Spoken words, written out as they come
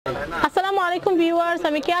আলাইকুম ভিউয়ার্স,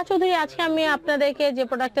 আমি কেয়া চৌধুরী। আজকে আমি আপনাদেরকে যে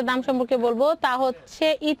প্রোডাক্টের দাম সম্পর্কে বলবো তা হচ্ছে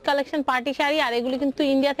ঈদ কালেকশন পার্টি শাড়ি। আর এগুলো কিন্তু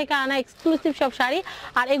ইন্ডিয়া থেকে আনা এক্সক্লুসিভ সব শাড়ি।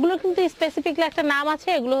 আর এগুলো কিন্তু স্পেসিফিকলি একটা নাম আছে,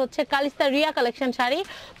 এগুলো হচ্ছে কালিস্তা রিয়া কালেকশন শাড়ি।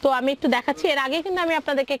 তো আমি একটু দেখাচ্ছি। এর আগে কিন্তু আমি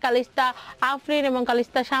আপনাদেরকে কালিস্তা আফরিন এবং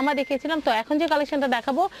কালিস্তা শামা দেখিয়েছিলাম। তো এখন যে কালেকশনটা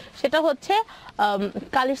দেখাবো সেটা হচ্ছে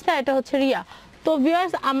কালিস্তা, এটা হচ্ছে রিয়া। তো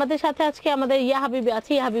ভিউয়ার্স, আমাদের সাথে আজকে আমাদের ইয়া হাবিবি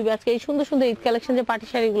আছে। ইয়া হাবিবি আজকে এই সুন্দর সুন্দর ঈদ কালেকশন যে পার্টি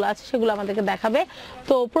শাড়িগুলো আছে সেগুলো আমাদেরকে দেখাবে।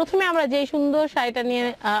 তো প্রথমে আমরা যে সুন্দর শাড়িটা নিয়ে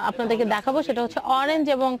আপনাদেরকে দেখাবো সেটা হচ্ছে অরেঞ্জ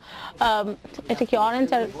এবং এটা কি অরেঞ্জ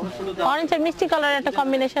আর মিষ্টি কালারের একটা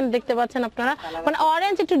কম্বিনেশন দেখতে পাচ্ছেন আপনারা। মানে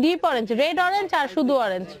অরেঞ্জ, একটু ডিপ অরেঞ্জ, রেড অরেঞ্জ আর শুধু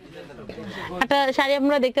অরেঞ্জ একটা শাড়ি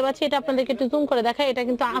আমরা দেখতে পাচ্ছি। এটা আপনাদেরকে একটু জুম করে দেখাই। এটা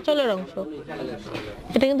কিন্তু আঁচলের অংশ,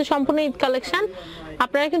 এটা কিন্তু সম্পূর্ণ ঈদ কালেকশন।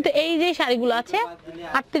 আপনারা কিন্তু এই যে শাড়িগুলো আছে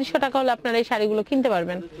 3800 টাকা হলে আপনারা এই শাড়িগুলো কিনতে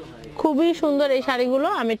পারবেন। খুবই সুন্দর এই শাড়িগুলো।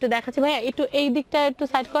 আমি একটু দেখাচ্ছি ভাইয়া, একটু এই দিকটা একটু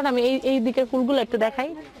সাইড করেন, আমি এই দিকের ফুলগুলো একটু দেখাই।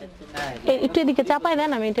 একটু এদিকে চাপাই দেন,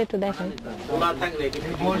 আমি এটা একটু দেখাই।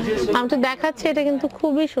 আমি তো দেখাচ্ছি, এটা কিন্তু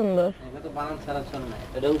খুবই সুন্দর।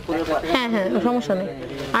 হ্যাঁ হ্যাঁ, সমস্যা নেই।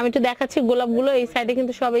 আমি একটু দেখাচ্ছি গোলাপগুলো। এই সাইডে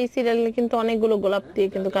কিন্তু সব এই সিরিয়ালে কিন্তু অনেকগুলো গোলাপ দিয়ে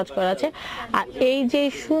কিন্তু কাজ করা আছে। আর এই যে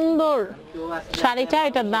সুন্দর শাড়িটা,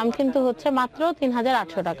 এটার দাম কিন্তু হচ্ছে মাত্র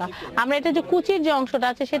 3800 টাকা। আমরা এটা যে কুচির যে অংশটা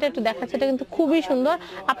আছে সেটা একটু দেখাচ্ছি। এটা কিন্তু খুবই সুন্দর।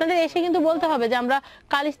 আপনাদের এসে কিন্তু বলতে হবে যে আমরা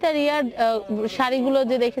কালিস্তা রিয়ার শাড়িগুলো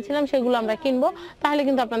যে দেখেছিলাম সেগুলো আমরা কিনবো, তাহলে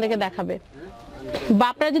কিন্তু আপনাদেরকে দেখাবে। বা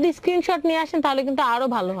আপনারা যদি স্ক্রিনশট নিয়ে আসেন তাহলে কিন্তু আরো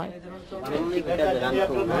ভালো হয়।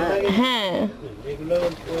 হ্যাঁ,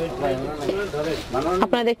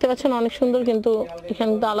 আপনারা দেখতে পাচ্ছেন অনেক সুন্দর, কিন্তু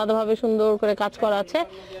এখানে তো আলাদাভাবে সুন্দর করে কাজ করা আছে।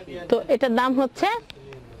 তো এটার দাম হচ্ছে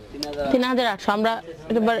 3800। আমরা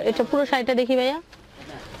এটা পুরো শাড়িটা দেখি ভাইয়া।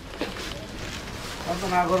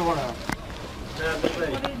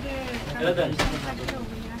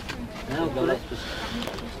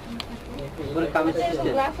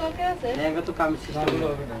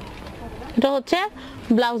 এটা হচ্ছে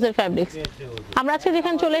ব্লাউজের ফ্যাব্রিক্স। আমরা আজকে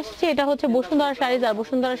যেখানে চলে এসেছি এটা হচ্ছে বসুন্ধরা শাড়িজ। আর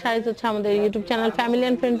বসুন্ধরা শাড়িজ হচ্ছে আমাদের ইউটিউব চ্যানেল ফ্যামিলি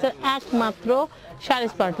অ্যান্ড ফ্রেন্ডসের একমাত্র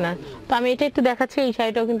শাড়িজ পার্টনার। তো আমি এটা একটু দেখাচ্ছি। এই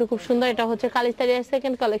শাড়িটাও কিন্তু খুব সুন্দর। এটা হচ্ছে কালিস্তা রিয়ার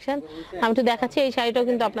সেকেন্ড কালেকশন। আমি একটু দেখাচ্ছি। এই শাড়িটাও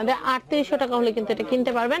কিন্তু আপনাদের 3800 টাকা হলে কিন্তু এটা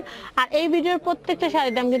কিনতে পারবেন। আর এই ভিডিওর প্রত্যেকটা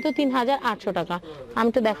শাড়ির দাম কিন্তু 3800 টাকা। আমি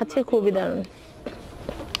একটু দেখাচ্ছি, খুবই দারুণ।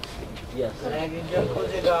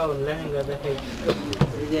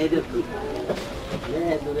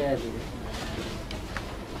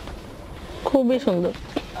 খুবই সুন্দর।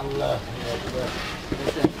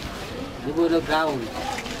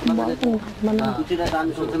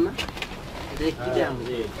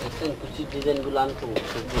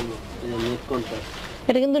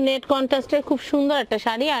 এটা কিন্তু নেট কন্ট্রাস্টের খুব সুন্দর একটা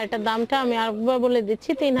শাড়ি। আর এটার দামটা আমি আরেকবার বলে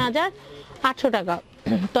দিচ্ছি 3800 টাকা।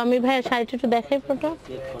 তো আমি ভাইয়া শাড়িটা একটু দেখাই ফটো।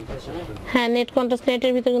 হ্যাঁ, নেট কন্ট্রাস্ট,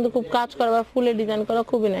 নেটের ভিতরে কিন্তু খুব কাজ করা বা ফুলের ডিজাইন করা,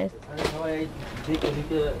 খুবই নাইস।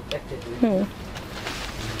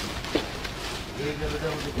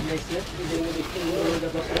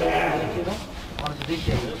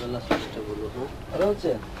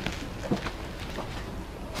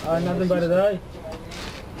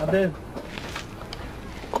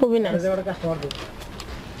 খুবই নাইস।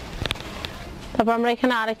 তারপর আমরা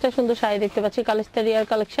এখানে আরেকটা সুন্দর শাড়ি দেখতে পাচ্ছি, কালিস্তা রিয়ার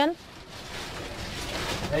কালেকশন।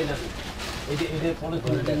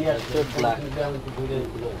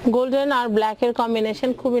 গোল্ডেন আর ব্ল্যাক এর কম্বিনেশন,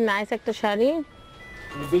 খুবই নাইস একটা শাড়ি।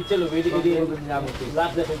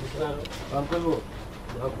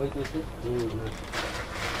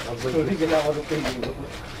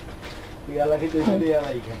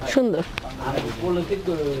 সুন্দর।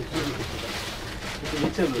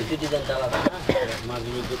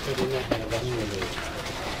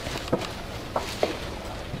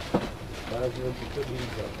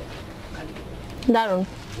 দারুণ।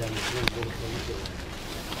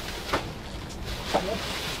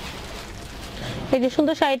 এই যে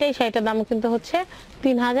সুন্দর শাড়িটা, এই শাড়িটার দাম কিন্তু হচ্ছে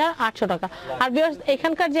 3800 টাকা। আর ভিউয়ার্স,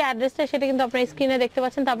 এখানকার যে অ্যাড্রেসটা সেটা কিন্তু আপনারা স্ক্রিনে দেখতে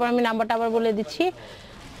পাচ্ছেন। তারপর আমি নাম্বারটা আবার বলে দিচ্ছি,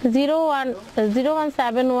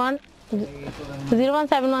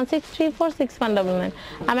 01716346199।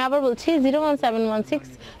 আমি আবার বলছি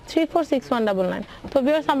 01716346199। তো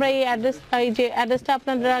ভিউয়ার্স, আমরা এই যে অ্যাড্রেসটা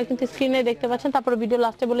আপনারা কিন্তু স্ক্রিনে দেখতে পাচ্ছেন। তারপর ভিডিও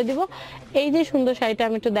লাস্টে বলে দিব। এই যে সুন্দর শাড়িটা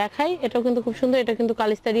আমি একটু দেখাই। এটাও কিন্তু খুব সুন্দর। এটা কিন্তু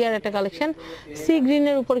কালিস্তা রিয়ার একটা কালেকশন। সি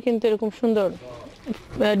গ্রিনের উপর কিন্তু এরকম সুন্দর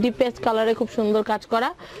ডিপ পেস্ট কালারে খুব সুন্দর কাজ করা।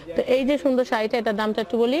 তো এই যে সুন্দর শাড়িটা, এটার দামটা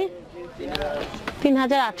একটু বলি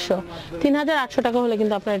 3800 টাকা হলে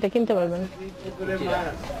কিন্তু আপনারা এটা কিনতে পারবেন।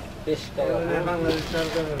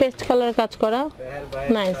 পেস্ট কালার কাজ করা,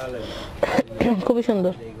 নাইস, খুবই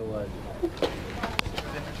সুন্দর।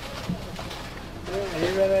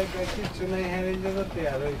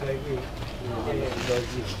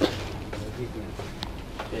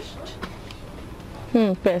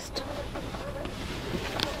 পেস্ট।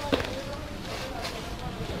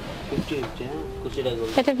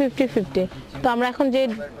 এটা 50-50। তো আমরা এখন যে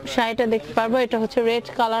শাড়িটা দেখতে পারবো এটা হচ্ছে রেড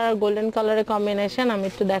কালার আর গোল্ডেন কালারের কম্বিনেশন। আমি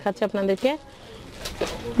একটু দেখাচ্ছি আপনাদেরকে,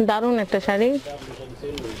 দারুণ একটা শাড়ি।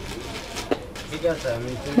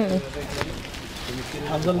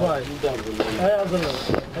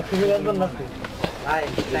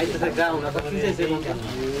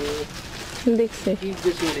 দেখছি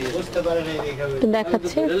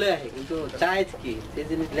দেখাচ্ছি।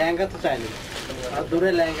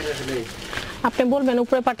 আপনি বলবেন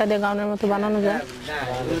উপরে পাটা দিয়ে গাউনের মতো বানানো যায়।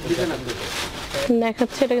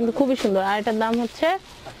 দেখাচ্ছে, এটা কিন্তু খুবই সুন্দর। আর এটার দাম হচ্ছে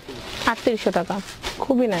 3800 টাকা,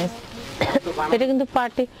 খুবই নাইস। এটা কিন্তু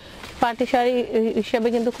পার্টি শাড়ি হিসেবে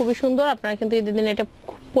কিন্তু খুবই সুন্দর। আপনারা কিন্তু ঈদের দিন এটা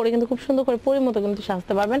পরে কিন্তু খুব সুন্দর করে পরির মতো কিন্তু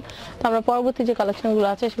সাজতে পারবেন। তো আমরা পরবর্তী যে কালেকশনগুলো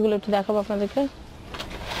আছে সেগুলো একটু দেখাবো আপনাদেরকে।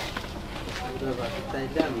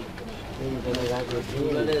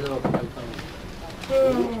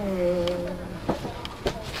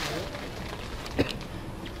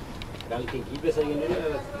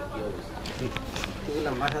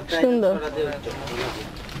 সুন্দর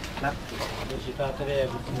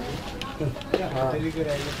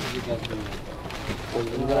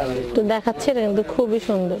তো দেখাচ্ছি, এটা কিন্তু খুবই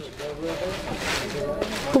সুন্দর,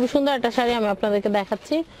 খুবই সুন্দর একটা শাড়ি আমি আপনাদেরকে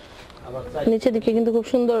দেখাচ্ছি। নিচের দিকে কিন্তু খুব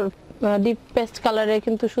সুন্দর ডিপ পেস্ট কালারের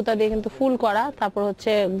কিন্তু সুতা দিয়ে কিন্তু ফুল করা, তারপর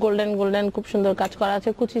হচ্ছে গোল্ডেন খুব সুন্দর কাজ করা আছে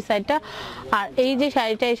কুচি সাইডটা। আর এই যে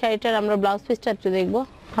শাড়িটা, এই শাড়িটার আমরা ব্লাউজ পিসটা একটু দেখবো।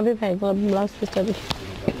 হাবিব ভাই ব্লাউজ পিসটা দেখি।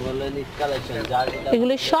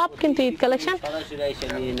 এগুলো সব কিন্তু ঈদ কালেকশন,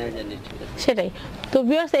 সেটাই। তো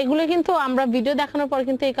ভিউয়ার্স, এগুলো কিন্তু আমরা ভিডিও দেখানোর পর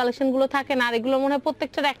কিন্তু এই কালেকশনগুলো থাকে না, আর এগুলো মনে হয়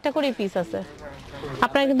প্রত্যেকটার একটা করে পিস আছে।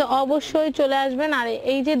 আপনারা কিন্তু অবশ্যই চলে আসবেন। আর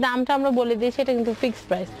এই যে দামটা আমরা বলে দিয়েছি এটা কিন্তু ফিক্সড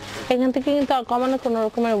প্রাইস, এখান থেকে কিন্তু আর কমানোর কোনো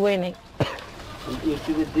রকমের ওয়ে নেই।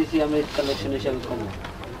 ইউটিউবে দিয়েছি আমরা ঈদ কালেকশন হিসাবে কম।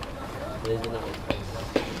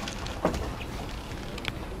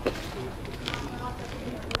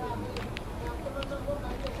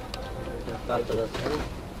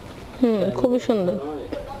 খুবই সুন্দর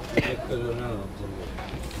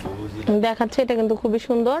দেখাচ্ছে, এটা কিন্তু খুবই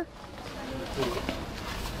সুন্দর।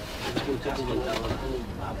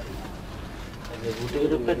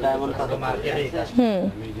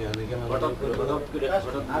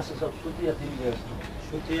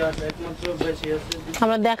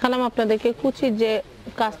 আমরা দেখালাম আপনাদেরকে কুচির যে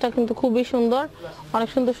কাজটা কিন্তু খুবই সুন্দর, অনেক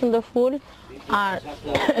সুন্দর সুন্দর ফুল। আর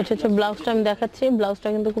এটা হচ্ছে ব্লাউজটা আমি দেখাচ্ছি, ব্লাউজটা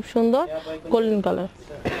কিন্তু খুব সুন্দর গোল্ডেন কালার।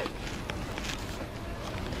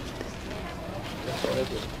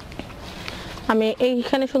 আমি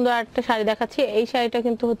এইখানে সুন্দর একটা শাড়ি দেখাচ্ছি, এই শাড়িটা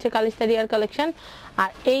কিন্তু হচ্ছে কালিস্তা রিয়ার কালেকশন। আর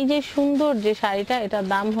এই যে সুন্দর যে শাড়িটা, এটার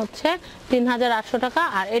দাম হচ্ছে 3800 টাকা।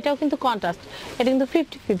 আর এটাও কিন্তু কন্ট্রাস্ট, এটা কিন্তু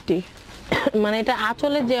 50-50, মানে এটা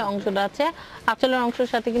আঁচলের যে অংশটা আছে, আঁচলের অংশের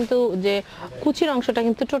সাথে কিন্তু যে কুচির অংশটা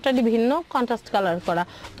কিন্তু টোটালি ভিন্ন, কন্ট্রাস্ট কালার করা।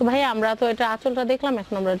 তো ভাই আমরা তো এটা আঁচলটা দেখলাম,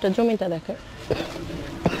 এখন আমরা এটা জমিটা দেখাই।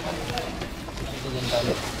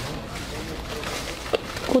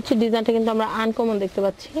 কুচির ডিজাইনটা কিন্তু আমরা আনকমন দেখতে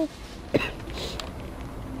পাচ্ছি।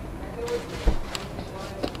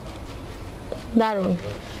 দারুন।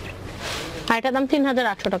 আর এটার দাম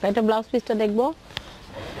 3800 টাকা। এটা ব্লাউজ পিসটা দেখবো।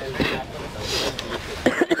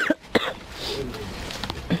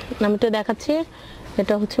 আমি তো দেখাচ্ছি,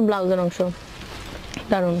 এটা হচ্ছে ব্লাউজের অংশ।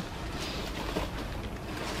 দারুন,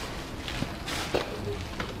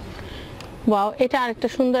 ওয়াও। এটা আরেকটা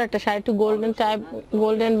সুন্দর একটা শাড়ি, একটু গোল্ডেন টাইপ,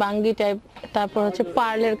 গোল্ডেন বাঙ্গি টাইপ, তারপর হচ্ছে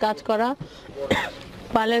পার্লের কাজ করা,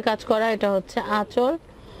 পার্লের কাজ করা। এটা হচ্ছে আঁচল।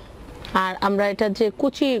 আর আমরা এটা যে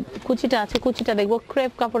কুচিটা আছে, কুচিটা দেখবো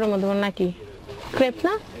ক্রেপ কাপড়ের মধ্যে, নাকি ক্রেপ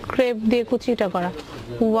না, ক্রেপ দিয়ে কুচিটা করা।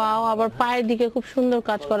 ওয়াও, আবার পায়ের দিকে খুব সুন্দর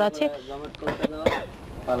কাজ করা আছে।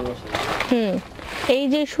 এই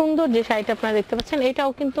যে সুন্দর যে শাড়িটা আপনারা দেখতে পাচ্ছেন,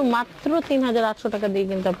 এটাও কিন্তু মাত্র 3800 টাকা দিয়ে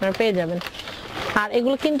কিন্তু আপনারা পেয়ে যাবেন। আর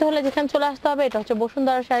এগুলো কিনতে হলে যেখানে চলে আসতে হবে, এটা হচ্ছে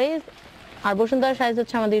বসুন্ধরা শাড়িজ। আর বসুন্ধরা শাড়িজ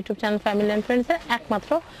হচ্ছে আমাদের YouTube channel family and friends এর একমাত্র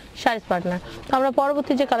শাড়িজ পার্টনার। তো আমরা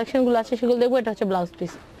পরবর্তী যে কালেকশনগুলো আছে সেগুলো দেখবো। এটা হচ্ছে ব্লাউজ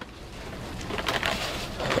পিস।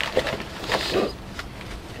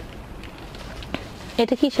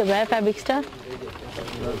 এটা কি সব ফ্যাব্রিক্সটা?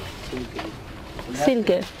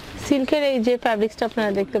 সিল্কের এই যে ফ্যাব্রিক্সটা আপনারা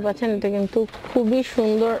দেখতে পাচ্ছেন, এটা কিন্তু খুবই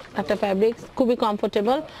সুন্দর একটা ফ্যাব্রিক্স, খুবই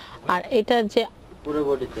কমফোর্টেবল। আর এটা যে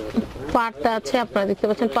পাটটা আছে আপনারা দেখতে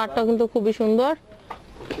পাচ্ছেন, পাটটাও কিন্তু খুবই সুন্দর,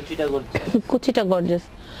 কুচিটা গর্জিয়াস।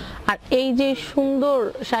 আর এই যে সুন্দর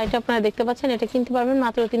শাড়িটা আপনারা দেখতে পাচ্ছেন, এটা কিনতে পারবেন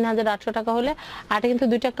মাত্র 3800 টাকা হলে। আর এটা কিন্তু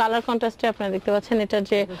দুইটা কালার কন্ট্রাস্টে আপনারা দেখতে পাচ্ছেন। এটা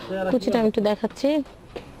যে কুচিটা আমি একটু দেখাচ্ছি,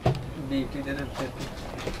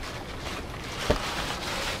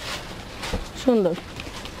 সুন্দর।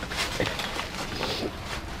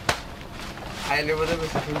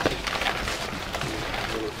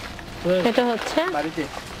 এটা হচ্ছে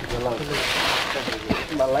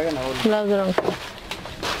ব্লাউজের অংশ।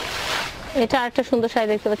 এটা আরেকটা সুন্দর শাড়ি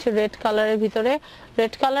দেখতে পাচ্ছি রেড কালারের ভিতরে।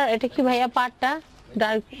 রেড কালার, এটা কি ভাইয়া পাড়টা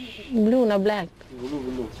ডার্ক ব্লু না ব্ল্যাক?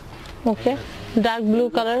 ওকে, ডার্ক ব্লু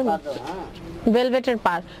কালার ভেলভেটের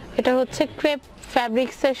পাড়। এটা হচ্ছে ক্রেপ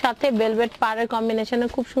ফ্যাব্রিক্স এর সাথে ভেলভেট পাড়ের কম্বিনেশনে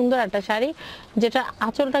খুব সুন্দর একটা শাড়ি, যেটা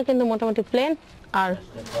আঁচলটা কিন্তু মোটামুটি প্লেন। আর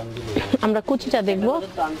আমরা কুচিটা দেখবো।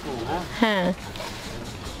 হ্যাঁ,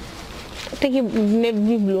 এটা কি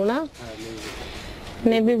নেভি ব্লু না?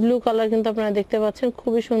 নেভি ব্লু কালার কিন্তু আপনারা দেখতে পাচ্ছেন,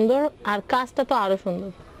 খুবই সুন্দর। আর কাজটা তো আরো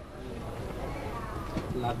সুন্দর,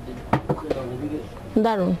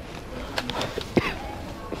 দারুন।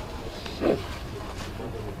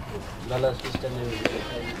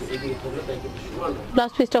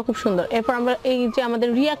 ব্লাউজ পিসটা খুব সুন্দর। এরপর আমরা এই যে আমাদের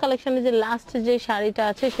রিয়া কালেকশনের যে লাস্ট যে শাড়িটা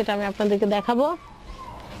আছে সেটা আমি আপনাদেরকে দেখাবো।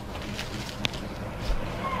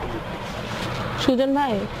 সুজন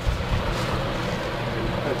ভাই,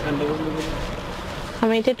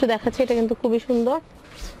 আমি এটা একটু দেখাচ্ছি। এটা কিন্তু খুবই সুন্দর।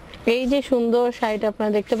 এই যে সুন্দর শাড়িটা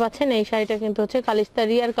আপনারা দেখতে পাচ্ছেন, এই শাড়িটা কিন্তু হচ্ছে কালিস্তা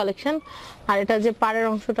রিয়ার কালেকশন। আর এটা যে পাড়ের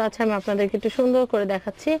অংশটা আছে আমি আপনাদেরকে একটু সুন্দর করে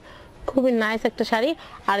দেখাচ্ছি। খুবই নাইস একটা শাড়ি।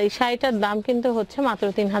 আর এই শাড়িটার দাম কিন্তু হচ্ছে মাত্র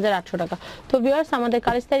 3800 টাকা। তো ভিউয়ার্স, আমাদের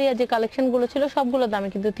কালিস্তা রিয়ার যে কালেকশনগুলো ছিল সবগুলোর দামে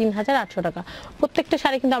কিন্তু 3800 টাকা। প্রত্যেকটা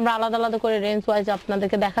শাড়ি কিন্তু আমরা আলাদা আলাদা করে রেঞ্জ ওয়াইজ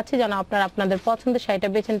আপনাদেরকে দেখাচ্ছি, যেন আপনারা আপনাদের পছন্দের শাড়িটা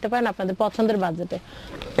বেছে নিতে পারেন আপনাদের পছন্দের বাজেটে।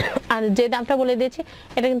 আর যে দামটা বলে দিয়েছি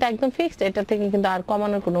এটা কিন্তু একদম ফিক্সড, এটা থেকে কিন্তু আর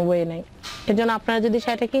কমানোর কোনো ওয়ে নাই। এর জন্য আপনারা যদি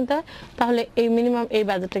শাড়িটা কিনতে হয় তাহলে এই মিনিমাম এই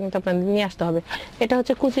বাজেটটা কিন্তু আপনাদের নিয়ে আসতে হবে। এটা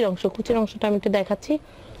হচ্ছে কুচির অংশ। কুচির অংশটা আমি একটু দেখাচ্ছি,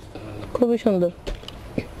 খুবই সুন্দর।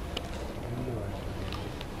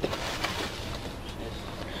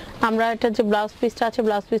 আমরা এটা যে ব্লাউজ পিসটা আছে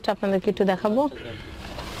ব্লাউজ পিসটা আপনাদেরকে একটু দেখাবো।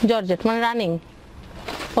 জর্জেট মানে রানিং,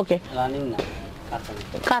 ওকে রানিং না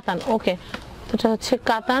কাতান, ওকে। এটা হচ্ছে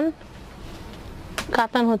কাতান।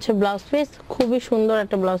 কাতান হচ্ছে ব্লাউজ পিস, খুবই সুন্দর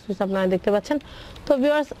একটা ব্লাউজ পিস আপনারা দেখতে পাচ্ছেন। তো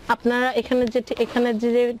ভিউয়ার্স, আপনারা এখানে যে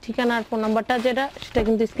ঠিকানা আর ফোন নাম্বারটা যেটা সেটা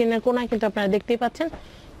কিন্তু স্ক্রিনের কোনায় কিন্তু আপনারা দেখতেই পাচ্ছেন।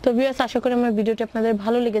 তো ভিউয়ার্স, আশা করি আমার ভিডিওটি আপনাদের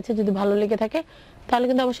ভালো লেগেছে। যদি ভালো লেগে থাকে তাহলে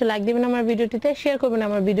কিন্তু অবশ্যই লাইক দিবেন আমার ভিডিওটিতে, শেয়ার করবেন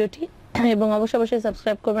আমার ভিডিওটি, এবং অবশ্যই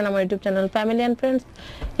সাবস্ক্রাইব করবেন আমার YouTube channel family and friends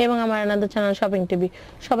এবং আমার আনাদার চ্যানেল শপিং টিভি।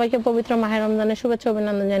 সবাইকে পবিত্র মাহে রমজানের শুভেচ্ছা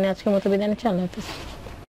অভিনন্দন জানিয়ে আজকের মতো বিদায় নিচ্ছি। আল্লাহ হাফেজ।